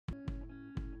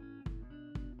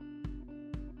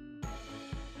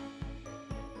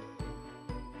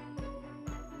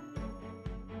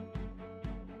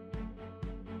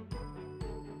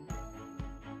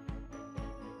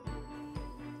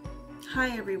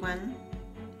Hi everyone,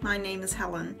 my name is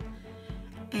Helen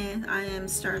and I am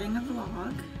starting a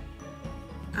vlog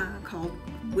called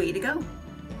Way to Go.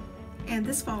 And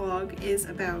this vlog is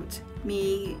about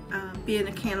me being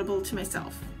accountable to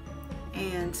myself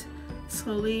and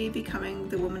slowly becoming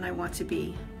the woman I want to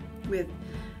be, with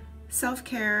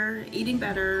self-care, eating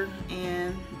better,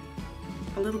 and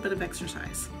a little bit of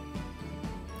exercise.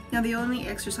 Now the only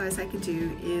exercise I can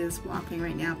do is walking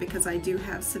right now because I do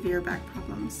have severe back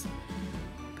problems.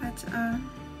 But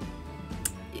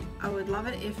I would love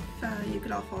it if you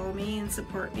could all follow me and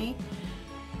support me,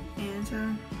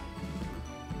 and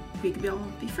we could all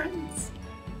be friends.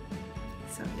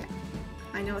 So yeah,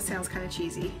 I know it sounds kind of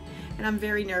cheesy and I'm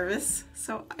very nervous,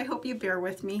 so I hope you bear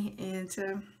with me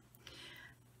and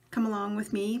come along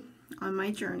with me on my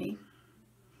journey.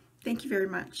 Thank you very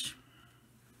much.